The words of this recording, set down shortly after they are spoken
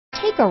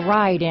Take a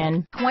ride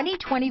in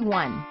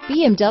 2021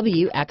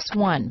 BMW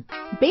X1.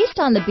 Based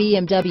on the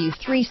BMW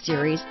 3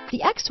 Series, the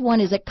X1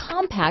 is a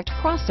compact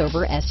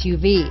crossover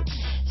SUV.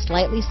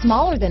 Slightly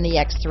smaller than the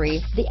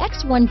X3, the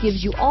X1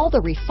 gives you all the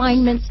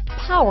refinements,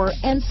 power,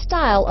 and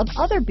style of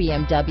other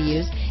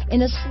BMWs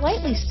in a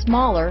slightly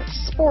smaller,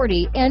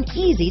 sporty, and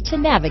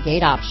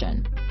easy-to-navigate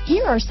option.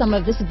 Here are some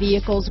of this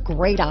vehicle's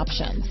great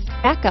options: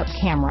 backup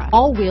camera,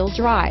 all-wheel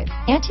drive,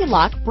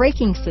 anti-lock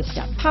braking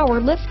system,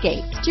 power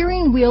liftgate,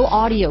 steering wheel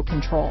audio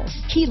controls,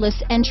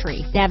 keyless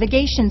entry,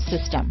 navigation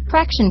system,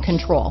 traction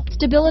control,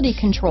 stability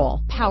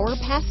control, power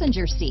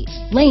passenger seat,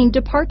 lane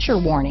departure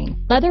warning,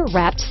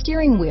 leather-wrapped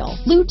steering wheel,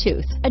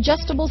 Bluetooth,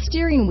 adjustable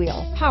steering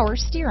wheel, power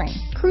steering,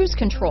 cruise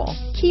control,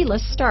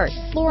 keyless start,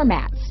 floor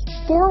mats,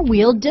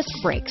 four-wheel disc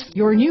brakes.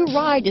 Your new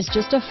ride is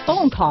just a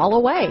phone call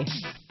away.